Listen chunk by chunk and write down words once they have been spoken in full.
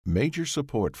Major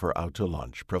support for Out to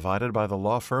Lunch provided by the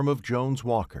law firm of Jones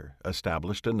Walker,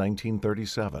 established in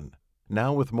 1937,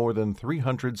 now with more than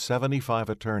 375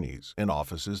 attorneys in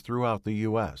offices throughout the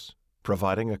U.S.,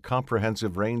 providing a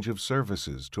comprehensive range of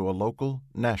services to a local,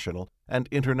 national, and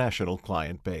international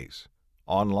client base.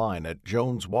 Online at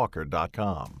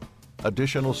joneswalker.com.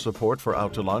 Additional support for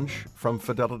Out to Lunch from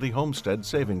Fidelity Homestead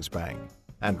Savings Bank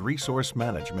and Resource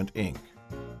Management, Inc.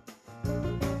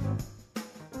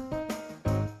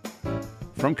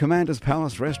 From Commander's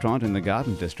Palace Restaurant in the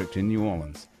Garden District in New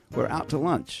Orleans, we're Out to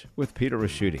Lunch with Peter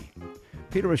Ricchiuti.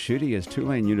 Peter Ricchiuti is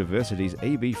Tulane University's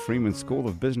A.B. Freeman School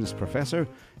of Business professor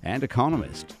and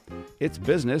economist. It's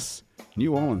business,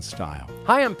 New Orleans style.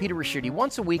 Hi, I'm Peter Ricchiuti.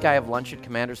 Once a week I have lunch at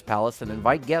Commander's Palace and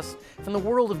invite guests from the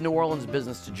world of New Orleans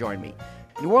business to join me.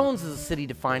 New Orleans is a city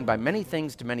defined by many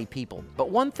things to many people, but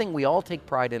one thing we all take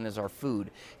pride in is our food.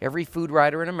 Every food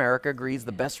writer in America agrees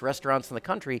the best restaurants in the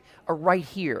country are right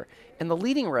here, and the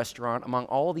leading restaurant among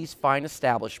all these fine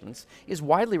establishments is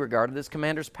widely regarded as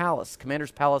Commander's Palace.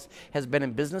 Commander's Palace has been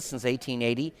in business since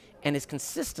 1880 and has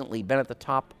consistently been at the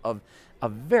top of a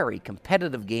very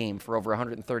competitive game for over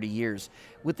 130 years.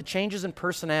 With the changes in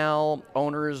personnel,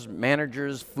 owners,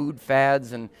 managers, food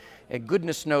fads, and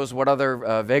goodness knows what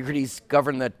other vagaries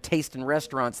govern the taste in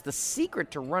restaurants, the secret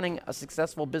to running a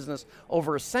successful business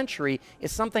over a century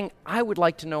is something I would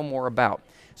like to know more about.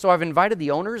 So I've invited the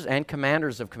owners and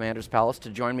commanders of Commander's Palace to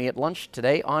join me at lunch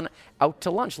today on Out to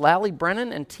Lunch. Lally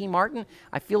Brennan and T. Martin,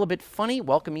 I feel a bit funny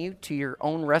welcoming you to your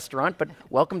own restaurant, but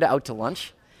welcome to Out to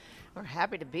Lunch. We're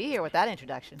happy to be here with that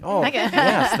introduction. Oh,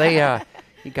 yes,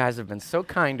 you guys have been so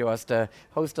kind to us to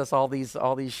host us all these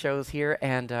shows here.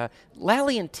 And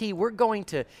Lally and T, we're going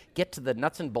to get to the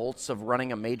nuts and bolts of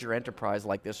running a major enterprise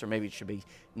like this, or maybe it should be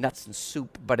nuts and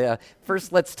soup. But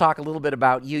first, let's talk a little bit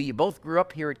about you. You both grew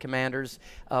up here at Commander's,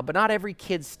 but not every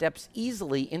kid steps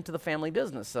easily into the family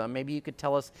business. Maybe you could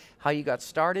tell us how you got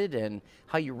started and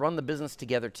how you run the business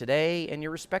together today, and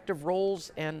your respective roles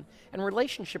and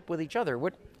relationship with each other.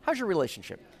 How's your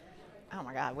relationship? Oh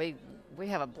my God, we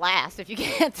have a blast. If you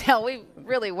can't tell, we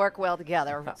really work well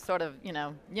together. Sort of, yin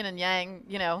and yang.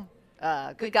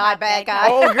 Good guy, bad guy.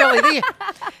 Oh, really?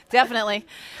 Definitely.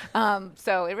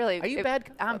 So it really. Are you bad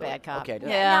cop? I'm bad cop. Okay.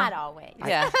 Yeah. Not always.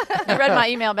 Yeah. You read my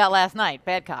email about last night.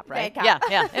 Bad cop, right? Bad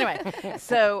cop. Yeah. Anyway,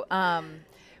 so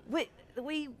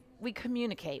we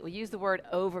communicate. We use the word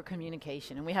over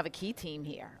communication, and we have a key team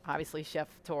here. Obviously, Chef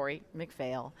Tori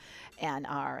McPhail, and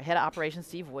our head of operations,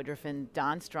 Steve Woodruff, and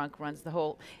Don Strunk runs the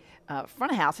whole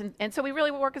front of house. And so we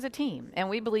really work as a team, and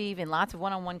we believe in lots of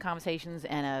one-on-one conversations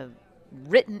and a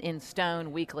written in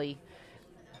stone weekly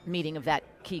meeting of that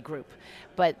key group.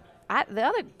 But the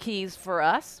other keys for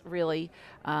us really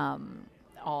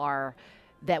are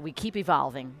that we keep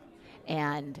evolving,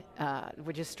 and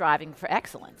we're just striving for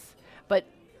excellence. But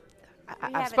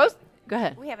I suppose, go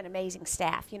ahead. We have an amazing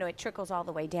staff. It trickles all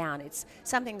the way down. It's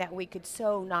something that we could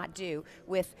so not do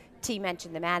with, T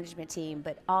mentioned the management team,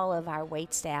 but all of our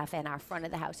wait staff and our front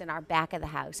of the house and our back of the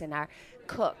house and our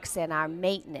cooks and our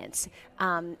maintenance.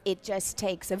 It just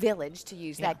takes a village, to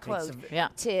use that quote,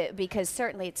 because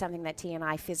certainly it's something that T and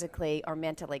I physically or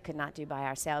mentally could not do by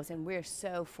ourselves, and we're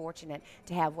so fortunate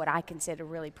to have what I consider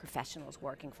really professionals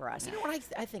working for us. You know what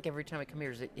I think every time I come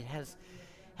here is it has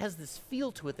this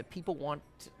feel to it that people want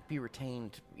to be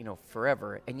retained,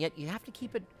 forever, and yet you have to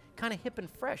keep it kind of hip and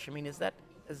fresh. I mean, is that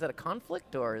a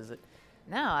conflict, or is it?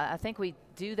 No, I think we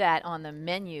do that on the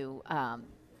menu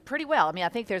pretty well. I mean, I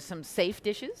think there's some safe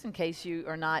dishes in case you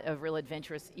are not a real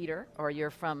adventurous eater, or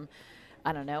you're from,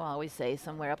 I don't know, I always say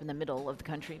somewhere up in the middle of the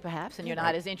country, perhaps, and you're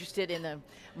not as interested in the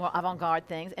more avant-garde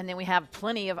things. And then we have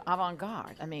plenty of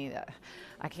avant-garde. I mean,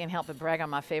 I can't help but brag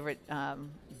on my favorite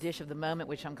dish of the moment,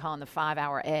 which I'm calling the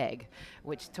 5-hour egg,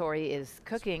 which Tori is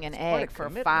cooking an egg for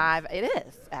 5. It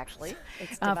is, actually.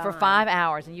 It's for 5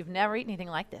 hours, and you've never eaten anything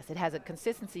like this. It has a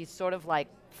consistency sort of like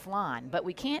flan, but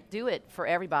we can't do it for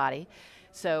everybody.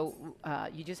 So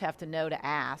you just have to know to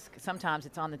ask. Sometimes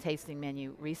it's on the tasting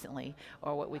menu recently,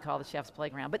 or what we call the chef's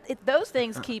playground. But those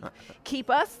things keep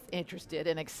us interested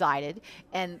and excited,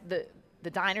 and the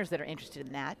diners that are interested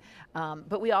in that.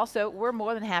 But we're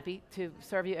more than happy to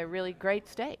serve you a really great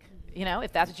steak.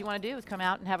 If that's what you want to do, is come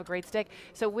out and have a great steak.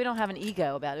 So we don't have an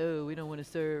ego about, we don't want to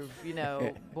serve,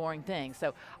 boring things.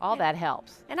 So all that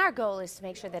helps. And our goal is to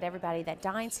make sure that everybody that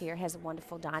dines here has a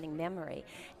wonderful dining memory.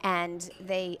 And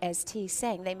they, as T's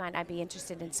saying, they might not be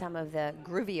interested in some of the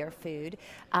groovier food.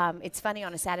 It's funny,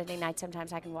 on a Saturday night,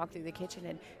 sometimes I can walk through the kitchen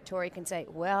and Tori can say,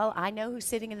 well, I know who's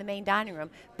sitting in the main dining room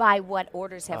by what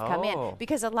orders have come in.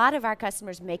 Because a lot of our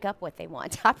customers make up what they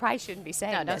want. I probably shouldn't be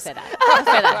saying No, this. don't say that. Don't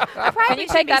say that. I probably Can you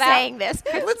take that out? saying this.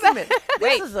 Let's admit,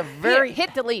 this is a very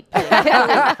Hit delete.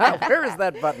 Where is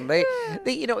that button?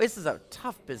 This is a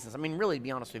tough business. I mean, really, to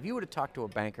be honest, if you were to talk to a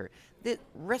banker, the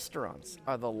restaurants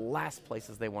are the last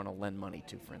places they want to lend money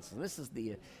to. For instance, this is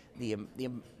the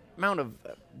amount of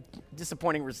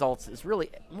disappointing results is really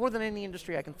more than any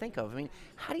industry I can think of. I mean,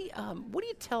 what do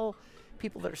you tell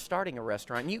people that are starting a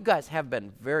restaurant? And you guys have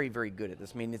been very, very good at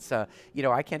this. I mean, it's I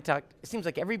can't talk. It seems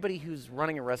like everybody who's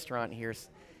running a restaurant here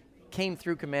came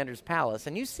through Commander's Palace,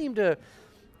 and you seem to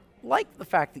like the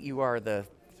fact that you are the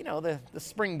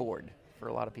springboard for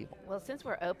a lot of people. Well, since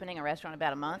we're opening a restaurant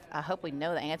about a month, I hope we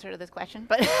know the answer to this question.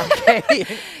 But Okay.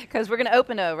 because we're going to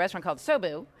open a restaurant called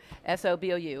Sobou,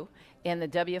 S-O-B-O-U, in the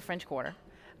W French Quarter.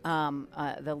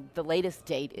 The latest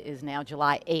date is now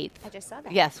July 8th. I just saw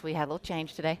that. Yes, we had a little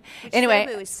change today. Which Anyway,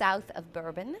 Sobou is south of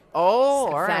Bourbon. Oh,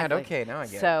 all right. Exactly. Okay, now I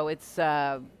get it. So it's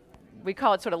we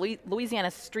call it sort of Louisiana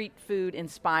street food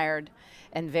inspired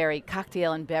and very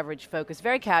cocktail and beverage focused,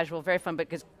 very casual, very fun, but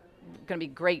it's going to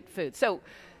be great food. So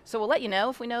we'll let you know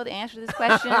if we know the answer to this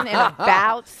question in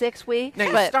about 6 weeks. Now,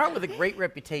 you but start with a great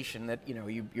reputation that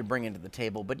you're bringing to the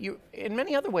table, but you, in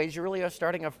many other ways, you really are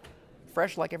starting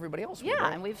fresh like everybody else would, yeah,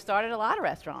 right? and we've started a lot of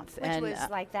restaurants. Which and, was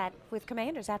like that with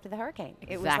Commanders after the hurricane.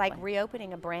 It was Exactly. like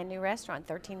reopening a brand new restaurant.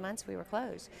 13 months we were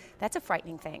closed. That's a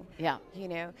frightening thing. Yeah.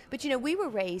 But we were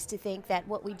raised to think that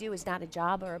what we do is not a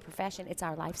job or a profession, it's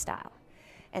our lifestyle.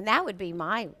 And that would be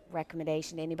my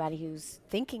recommendation to anybody who's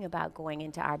thinking about going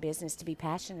into our business, to be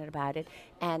passionate about it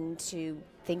and to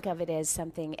think of it as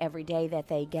something every day that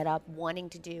they get up wanting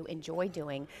to do, enjoy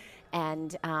doing,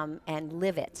 and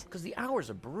live it. Because the hours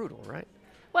are brutal, right?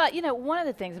 Well, one of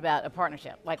the things about a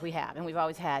partnership like we have, and we've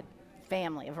always had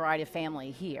family, a variety of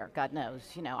family here, God knows,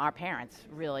 our parents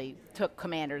really took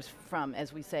Commanders from,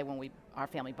 as we say, when our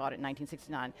family bought it in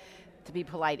 1969, to be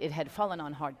polite, it had fallen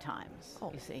on hard times.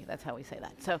 You see, that's how we say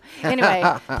that. So anyway,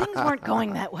 things weren't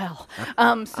going that well.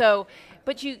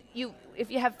 But you,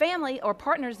 if you have family or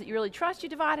partners that you really trust, you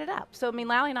divide it up. So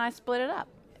Lally and I split it up.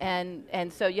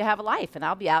 And so you have a life, and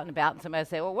I'll be out and about, and somebody will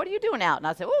say, well, what are you doing out? And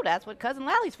I'll say, oh, that's what Cousin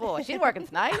Lally's for. She's working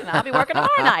tonight, and I'll be working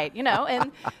tomorrow night,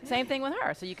 and same thing with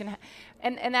her. So you can,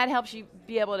 and that helps you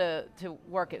be able to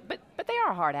work it. But they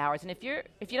are hard hours, and if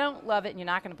you don't love it and you're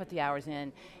not going to put the hours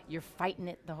in, you're fighting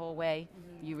it the whole way,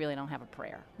 you really don't have a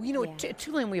prayer. Well, at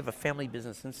Tulane we have a Family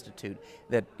Business Institute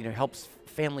that helps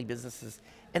family businesses,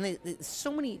 and there's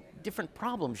so many different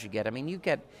problems you get. I mean,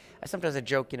 sometimes I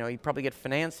joke, you probably get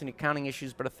finance and accounting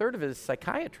issues, but a third of it is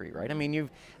psychiatry, right? I mean,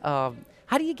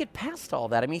 how do you get past all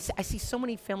that? I mean, I see so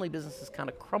many family businesses kind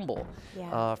of crumble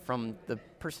from the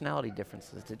personality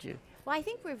differences. Did you? Well, I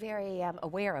think we're very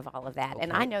aware of all of that. Okay.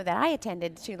 And I know that I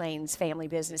attended Tulane's family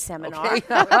business seminar. Okay.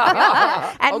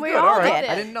 And we good, all all right. did.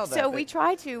 I didn't know that. So we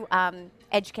try to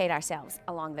educate ourselves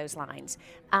along those lines.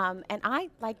 And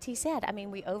like T said,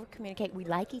 we over-communicate. We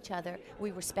like each other.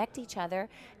 We respect each other.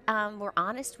 We're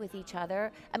honest with each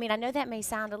other. I know that may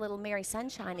sound a little Mary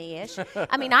Sunshine-ish.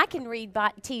 I can read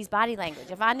T's body language.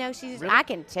 If I know I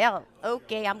can tell,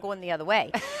 okay, I'm going the other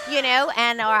way, or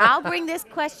I'll bring this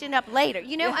question up later.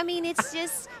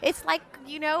 It's like,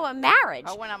 a marriage.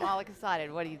 Or when I'm all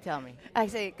excited, what do you tell me? I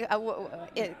say,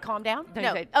 calm down. No, you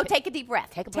No. say, Take a deep breath.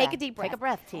 Take a Take breath. a deep breath. Take a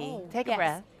breath, T. Oh, Take yes. a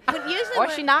breath. Usually Or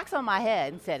when- she knocks on my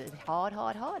head and said, hard,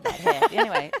 that head.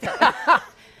 Anyway.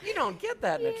 You don't get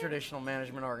that in a traditional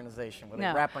management organization where they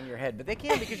No. rap on your head, but they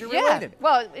can because you're Yeah. related.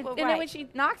 Well, Well, and then right. when she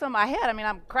knocks on my head,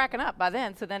 I'm cracking up by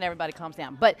then, so then everybody calms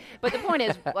down. But the point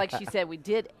is, like she said, we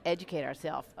did educate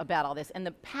ourselves about all this, and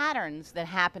the patterns that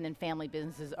happen in family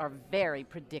businesses are very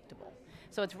predictable.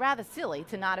 So it's rather silly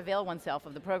to not avail oneself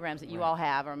of the programs that you all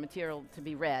have or material to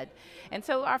be read. And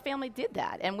so our family did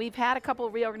that. And we've had a couple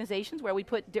of reorganizations where we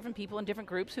put different people in different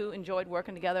groups who enjoyed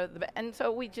working together. And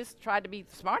so we just tried to be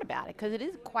smart about it because it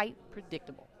is quite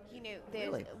predictable. There's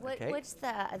Really? Okay. what's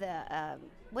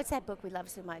what's that book we love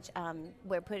so much?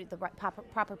 Where put the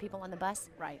proper people on the bus.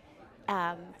 Right.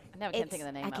 I never can think of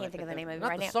the name I of can't it, think of but the name of it Not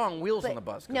right the now. song Wheels on But the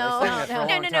Bus. 'cause No, I sang that for a long no.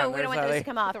 time. We There's don't want how those they- to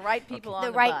come off. The right people on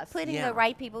the right, bus. putting Yeah. the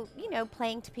right people,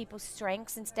 playing to people's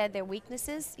strengths instead their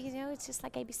weaknesses. It's just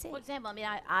like ABC. For example,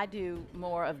 I do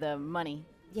more of the money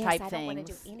Yes, type I things. don't wanna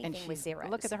do and anything with she's- zeros.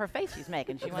 Look at her face she's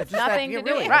making. She Just wants that- nothing yeah, to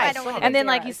do really, with it. I Right. don't wanna And do then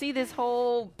like you zeros. see this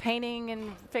whole painting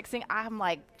and fixing. I'm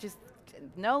like, just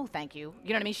no, thank you. You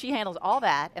know what I mean? She handles all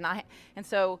that, and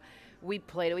so we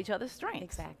play to each other's strengths.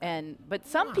 Exactly. But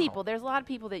some people, there's a lot of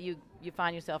people that you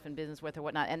find yourself in business with or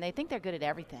whatnot, and they think they're good at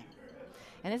everything.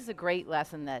 And this is a great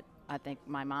lesson that I think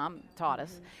my mom taught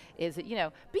us, is that,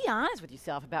 be honest with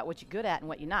yourself about what you're good at and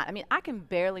what you're not. I mean, I can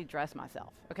barely dress myself,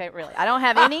 okay, really. I don't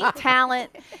have any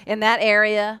talent in that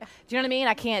area. Do you know what I mean?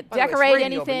 I can't By the way, it's decorate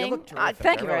radio, but you anything. look terrific.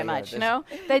 Thank I you very really much,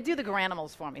 like They do the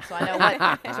granimals for me, so I know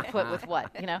what to put with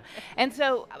what, And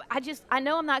so I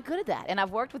know I'm not good at that. And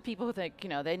I've worked with people who think,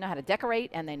 they know how to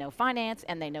decorate and they know finance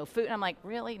and they know food. And I'm like,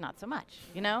 really? Not so much,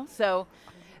 So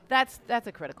that's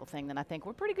a critical thing that I think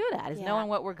we're pretty good at, is knowing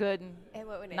what we're good and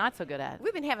what we're not so good at.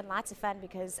 We've been having lots of fun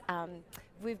because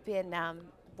we've been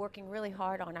working really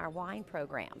hard on our wine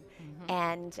program,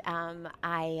 and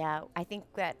I think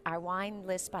that our wine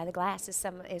list by the glass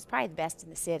is probably the best in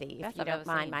the city, if you don't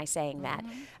mind my saying that.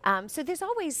 So there's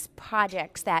always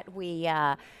projects that we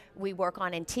work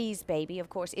on, and T's baby, of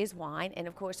course, is wine, and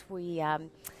of course we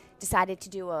decided to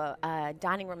do a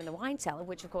dining room in the wine cellar,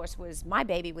 which of course was my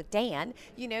baby with Dan,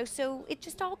 so it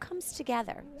just all comes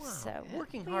together. Wow. So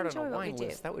working we hard enjoy on a what we wine do.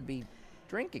 list, that would be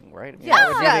drinking, right? I mean, Yes. that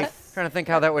would be Yes. trying to think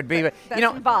how that would be. But, That's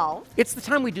involved. it's the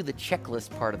time we do the checklist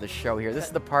part of the show here. This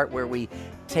is the part where we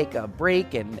take a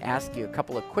break and ask you a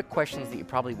couple of quick questions that you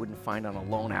probably wouldn't find on a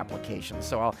loan application.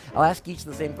 So I'll ask each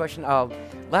the same question.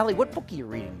 Lally, what book are you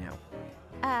reading now?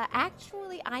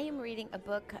 Actually, I am reading a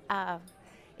book.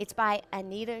 It's by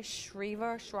Anita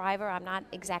Shriver. I'm not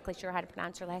exactly sure how to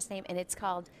pronounce her last name, and it's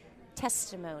called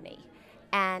Testimony.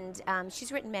 And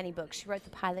she's written many books. She wrote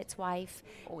The Pilot's Wife,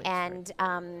 and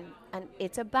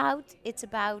it's about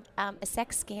a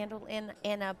sex scandal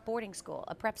in a boarding school,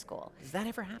 a prep school. Does that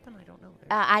ever happen? I don't know.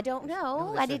 I don't know.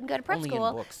 No, I there's didn't go to prep only in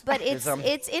school, books. but There's,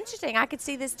 it's interesting. I could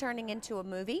see this turning into a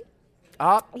movie.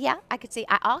 Yeah, I could see.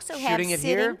 I also have Shooting it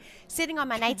here? sitting on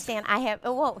my nightstand. I have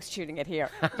shooting it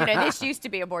here. This used to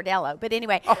be a bordello, but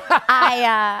anyway,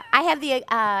 I have the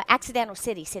Accidental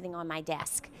City sitting on my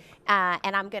desk,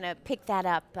 and I'm gonna pick that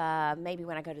up maybe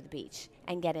when I go to the beach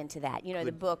and get into that.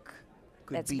 The book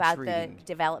that's beach about reading. the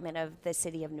development of the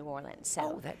city of New Orleans.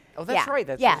 So that's right.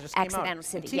 That just came Accidental out.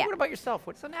 City. And T, Yeah. what about yourself?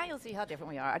 So now you'll see how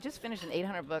different we are. I just finished an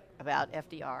 800-page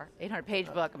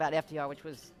book about FDR, which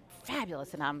was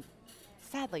fabulous, and I'm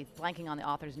sadly blanking on the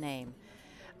author's name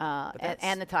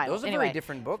and the title. Those are anyway, very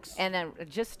different books. And then I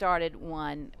just started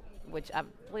one, which I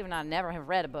believe it or not, I never have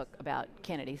read a book about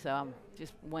Kennedy, so I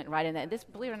just went right in there. This,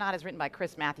 believe it or not, is written by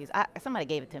Chris Matthews. Somebody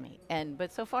gave it to me,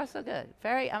 but so far so good.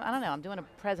 I don't know. I'm doing a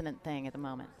president thing at the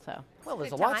moment, so. Well, there's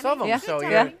Good lots of them, timing. so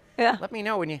Good you timing. let me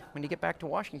know when you get back to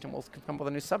Washington. We'll come up with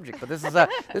a new subject. But this is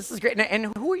this is great. And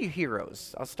who are your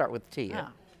heroes? I'll start with T. Oh,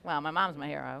 well, my mom's my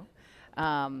hero.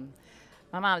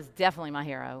 My mom is definitely my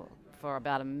hero for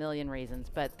about a million reasons,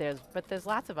 but there's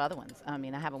lots of other ones. I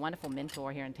mean, I have a wonderful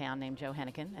mentor here in town named Joe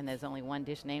Hennigan, and there's only one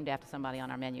dish named after somebody on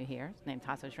our menu here. It's named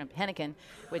Tasso Shrimp Hennigan,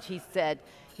 which he said,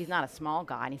 he's not a small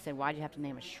guy, and he said, why'd you have to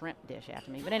name a shrimp dish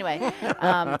after me? But anyway,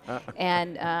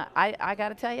 I got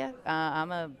to tell you,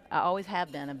 I always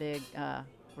have been a big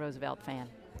Roosevelt fan.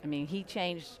 I mean, he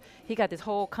got this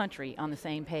whole country on the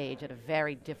same page at a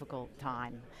very difficult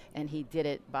time, and he did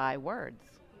it by words,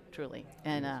 truly,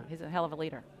 and he's a hell of a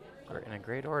leader. In a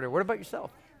great order. What about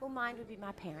yourself? Well, mine would be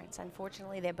my parents.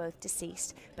 Unfortunately, they're both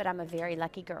deceased, but I'm a very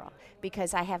lucky girl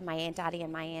because I have my Aunt Dottie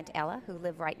and my Aunt Ella who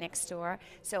live right next door.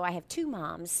 So I have two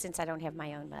moms since I don't have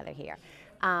my own mother here.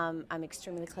 I'm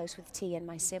extremely close with T and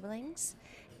my siblings.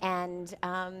 And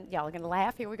y'all are going to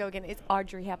laugh. Here we go again. It's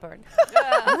Audrey Hepburn.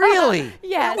 Really?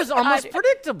 Yes. That was almost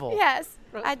predictable. Yes.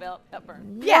 Roosevelt,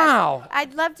 Hepburn. Yes. Wow.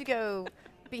 I'd love to go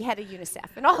be head of UNICEF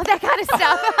and all of that kind of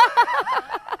stuff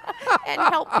and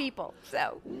help people.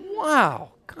 So.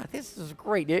 Wow. God, this is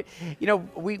great. We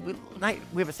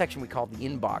have a section we call the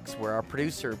inbox where our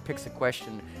producer picks a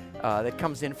question that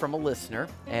comes in from a listener,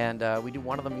 and we do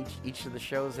one of them each of the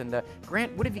shows. And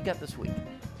Grant, what have you got this week?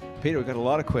 Peter, we've got a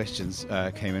lot of questions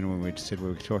came in when we said we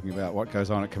were talking about what goes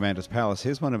on at Commander's Palace.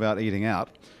 Here's one about eating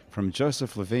out from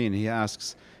Joseph Levine. He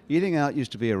asks, eating out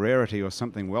used to be a rarity or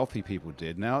something wealthy people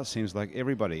did. Now it seems like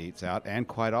everybody eats out and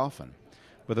quite often.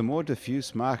 With a more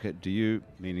diffuse market, do you,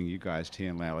 meaning you guys, T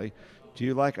and Lally, do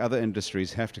you, like other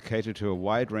industries, have to cater to a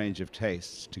wide range of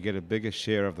tastes to get a bigger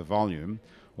share of the volume,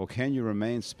 or can you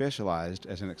remain specialized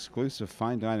as an exclusive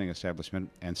fine dining establishment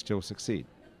and still succeed?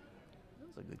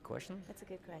 That's a good question. That's a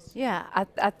good question. Yeah,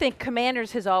 I think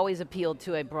Commanders has always appealed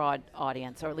to a broad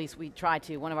audience, or at least we try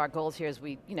to. One of our goals here is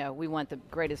we want the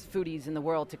greatest foodies in the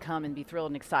world to come and be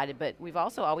thrilled and excited, but we've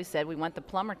also always said we want the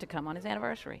plumber to come on his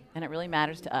anniversary, and it really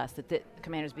matters to us that the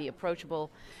Commanders be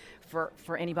approachable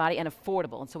for anybody and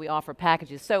affordable, and so we offer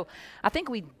packages. So I think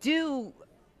we've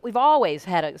always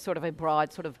had a sort of a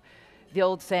broad sort of the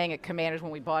old saying at Commanders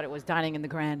when we bought it was dining in the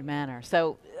grand manner.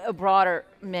 So a broader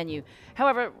menu.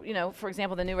 However, you know, for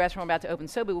example, the new restaurant we're about to open,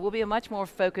 Sobu, will be a much more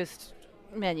focused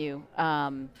menu,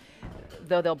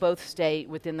 though they'll both stay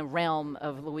within the realm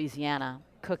of Louisiana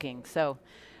cooking. So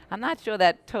I'm not sure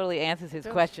that totally answers his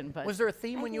question. But Was there a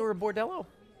theme when you were a Bordello?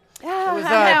 I was, know,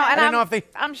 I and don't know if they.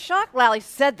 I'm shocked Lally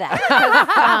said that.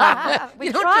 'Cause, we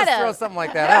You don't try just to throw something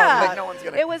like that out. Like no one's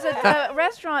gonna. It was a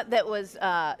restaurant that was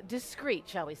discreet,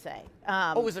 shall we say.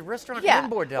 Oh, it was a restaurant Yeah,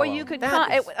 in Bordello. where you could That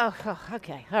come. is-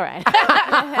 Okay, all right.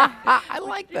 I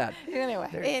like that.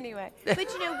 Anyway,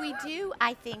 but you know, we do,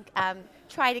 I think,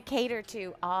 try to cater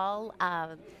to all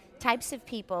types of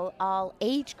people, all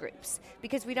age groups,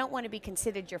 because we don't want to be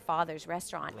considered your father's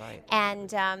restaurant. Right.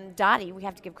 And Dottie, we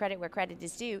have to give credit where credit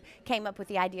is due, came up with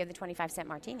the idea of the 25-cent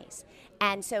martinis.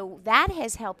 And so that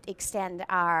has helped extend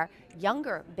our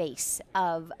younger base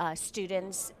of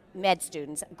students, med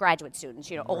students, graduate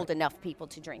students, you know, old enough people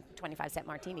to drink 25-cent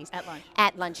martinis At lunch.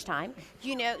 At lunchtime,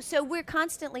 you know. So we're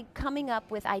constantly coming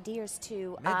up with ideas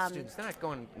to. Med students, they're not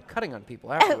going and cutting on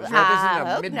people afterwards. I Right? This isn't a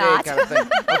hope midday not. kind of thing.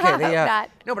 Okay, they, Hope not.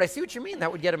 no, but I see what you mean. That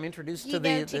would get them introduced You to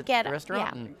know, the, to the get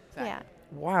restaurant. yeah, and- yeah.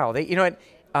 Wow. They, you know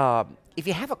what? If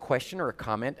you have a question or a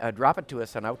comment, drop it to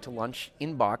us on Out to Lunch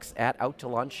inbox at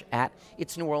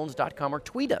outtolunch@itsneworleans.com or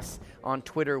tweet us on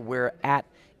Twitter. We're at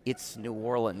It's New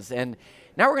Orleans. And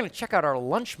now we're going to check out our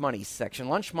Lunch Money section.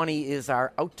 Lunch Money is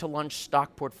our Out to Lunch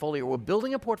stock portfolio. We're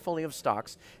building a portfolio of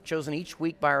stocks chosen each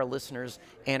week by our listeners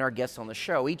and our guests on the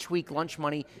show. Each week, Lunch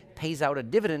Money pays out a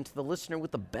dividend to the listener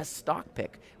with the best stock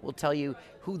pick. We'll tell you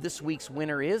who this week's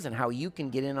winner is and how you can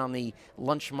get in on the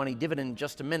Lunch Money dividend in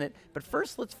just a minute. But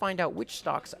first, let's find out which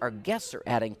stocks our guests are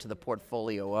adding to the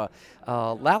portfolio.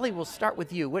 Lally, we'll start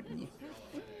with you.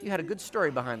 You had a good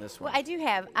story behind this one. Well, I do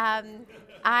have.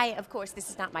 Of course, this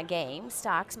is not my game,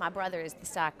 stocks. My brother is the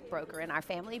stockbroker in our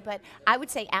family, but I would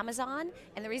say Amazon.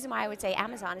 And the reason why I would say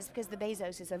Amazon is because the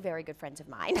Bezoses are very good friends of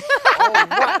mine. Oh,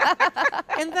 right.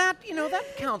 And that, you know,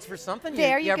 that counts for something.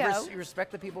 There you have go. You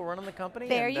respect the people running the company.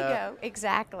 There and, you go.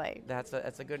 Exactly. That's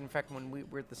a good. In fact, when we're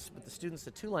with the students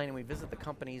at Tulane and we visit the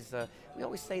companies, we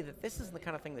always say that this isn't the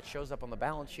kind of thing that shows up on the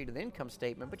balance sheet or the income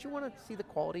statement, but you want to see the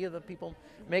quality of the people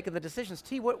making the decisions.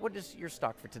 T, what is your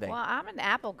stock for today? Well, I'm an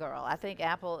Apple girl. I think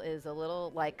Apple is a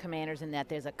little like Commanders in that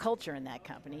there's a culture in that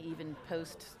company, even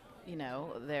post, you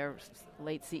know, their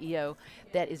late CEO,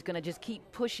 that is going to just keep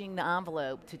pushing the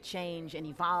envelope to change and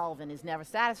evolve and is never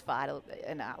satisfied.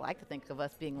 And I like to think of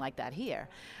us being like that here.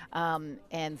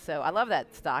 And so I love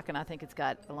that stock, and I think it's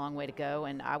got a long way to go,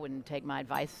 and I wouldn't take my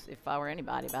advice if I were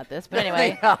anybody about this. But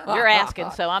anyway, you're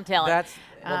asking, so I'm telling.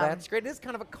 That's great. It is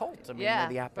kind of a cult. I mean, Yeah,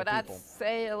 the Apple but people. I'd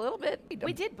say a little bit.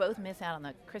 We did both miss out on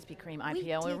the Krispy Kreme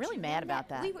IPO. We were did, really you mad know about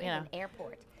that. We were you in know. an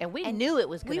airport. And we knew it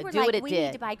was we going to were do like, what it we did.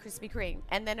 need to buy Krispy Kreme.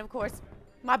 And then, of course,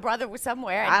 my brother was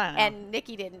somewhere, I don't know. and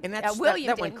Nikki didn't. And that's- William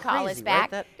that went didn't call crazy, us right? back.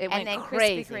 That- It and went then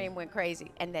crazy. Krispy Kreme went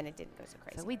crazy, and then it didn't go so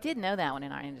crazy. So we did know that one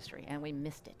in our industry, and we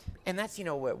missed it. And that's, you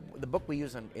know, the book we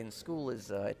use in school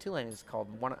is at Tulane is called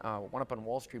One Up on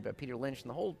Wall Street by Peter Lynch, and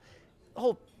the whole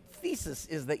thesis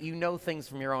is that you know things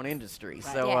from your own industry. Right.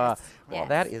 So, Yes, well, yes.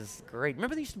 that is great.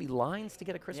 Remember there used to be lines to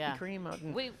get a Krispy Yeah. Kreme out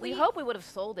in We hope we would have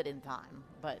sold it in time,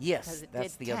 but Yes, 'cause it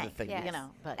that's did the other tank, thing. Yes. You know,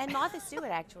 but And Martha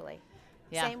Stewart, actually.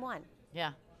 Yeah. Same one.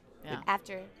 yeah, yeah.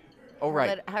 After Oh,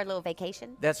 right. her little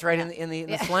vacation. That's right, in the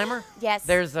Yeah. Slammer? Yes.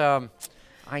 There's,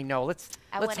 I know, let's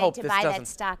I hope wanted to this buy doesn't. that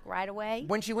stock right away.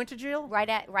 When she went to jail?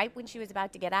 Right when she was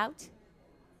about to get out.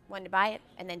 Wanted to buy it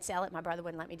and then sell it. My brother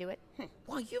wouldn't let me do it.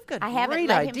 Well, you've got I haven't great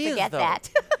let him ideas, forget though. that.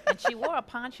 And she wore a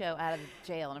poncho out of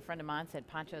jail, and a friend of mine said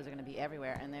ponchos are going to be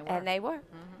everywhere, and they were. And they were.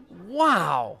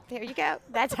 Wow. There you go.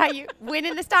 That's how you win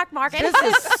in the stock market. This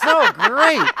is so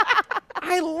great.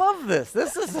 I love this.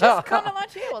 This is Come to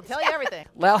lunch here. We'll tell you everything.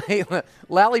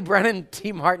 Lally Brennan,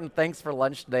 T. Martin, thanks for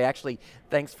lunch today. Actually,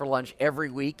 thanks for lunch every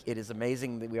week. It is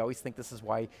amazing that we always think this is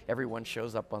why everyone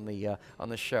shows up on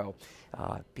the show.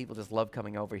 People just love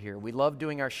coming over here. We love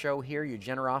doing our show here. Your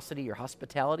generosity, your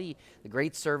hospitality, the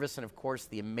great service, and of course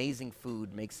the amazing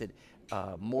food makes it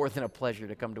more than a pleasure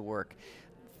to come to work.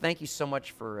 Thank you so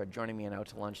much for joining me on Out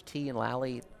to Lunch. T and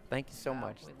Lally, thank you so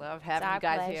much. We love having our you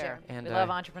guys pleasure. here. And, we love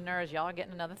entrepreneurs. Y'all are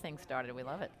getting another thing started. We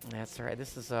love it. That's all right.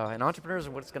 This is and entrepreneurs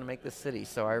are what's going to make this city.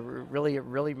 So I really,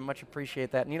 really much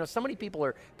appreciate that. And you know, so many people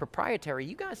are proprietary.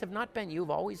 You guys have not been. You've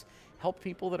always helped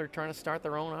people that are trying to start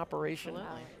their own operation.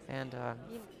 Absolutely. And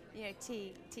You know,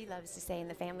 T loves to say, and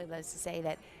the family loves to say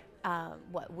that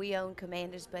what we own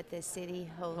Commanders, but the city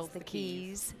holds the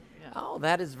keys. Oh,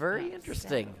 that is very Yeah.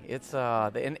 interesting. It's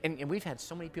and we've had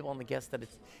so many people on the guest that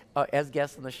it's as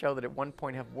guests on the show that at one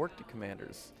point have worked at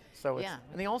Commanders. So it's, Yeah.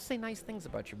 and they all say nice things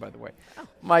about you, by the way.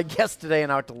 My guests today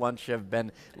and Out to Lunch have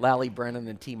been Lally Brennan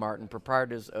and T. Martin,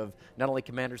 proprietors of not only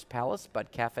Commander's Palace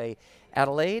but Cafe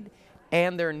Adelaide,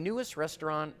 and their newest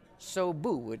restaurant,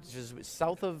 Sobu, which is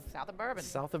south of Bourbon.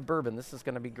 South of Bourbon. This is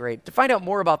going to be great. To find out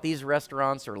more about these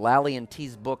restaurants or Lally and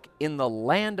T's book, In the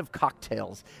Land of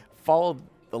Cocktails, follow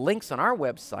the links on our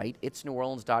website,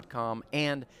 itsneworleans.com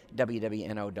and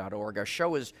wwno.org. Our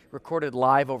show is recorded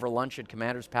live over lunch at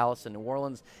Commander's Palace in New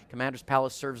Orleans. Commander's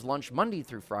Palace serves lunch Monday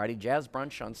through Friday, jazz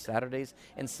brunch on Saturdays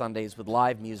and Sundays with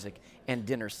live music and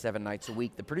dinner 7 nights a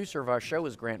week. The producer of our show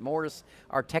is Grant Morris.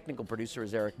 Our technical producer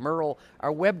is Eric Merle.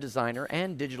 Our web designer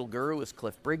and digital guru is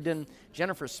Cliff Brigden.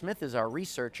 Jennifer Smith is our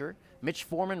researcher. Mitch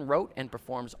Foreman wrote and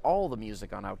performs all the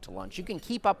music on Out to Lunch. You can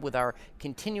keep up with our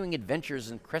continuing adventures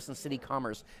in Crescent City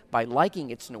commerce by liking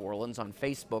It's New Orleans on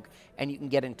Facebook, and you can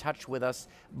get in touch with us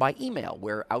by email.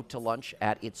 We're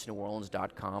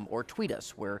outtolunch@itsneworleans.com, or tweet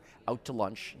us. We're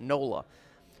outtolunchnola.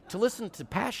 To listen to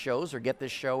past shows or get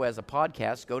this show as a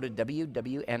podcast, go to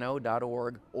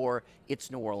wwno.org or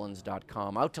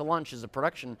itsneworleans.com. Out to Lunch is a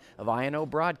production of INO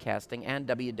Broadcasting and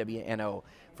WWNO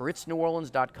for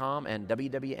itsneworleans.com and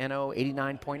WWNO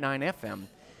 89.9 FM.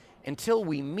 Until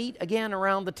we meet again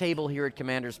around the table here at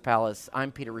Commander's Palace,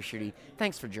 I'm Peter Ricchiuti.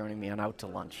 Thanks for joining me on Out to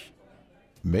Lunch.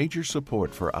 Major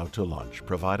support for Out to Lunch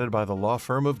provided by the law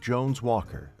firm of Jones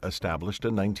Walker, established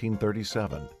in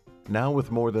 1937. Now with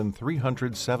more than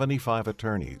 375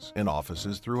 attorneys in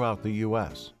offices throughout the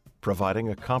U.S., providing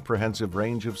a comprehensive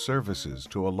range of services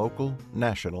to a local,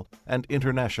 national, and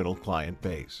international client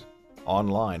base.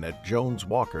 Online at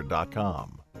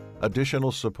joneswalker.com.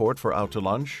 Additional support for Out to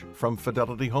Lunch from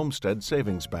Fidelity Homestead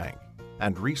Savings Bank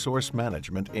and Resource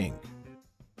Management, Inc.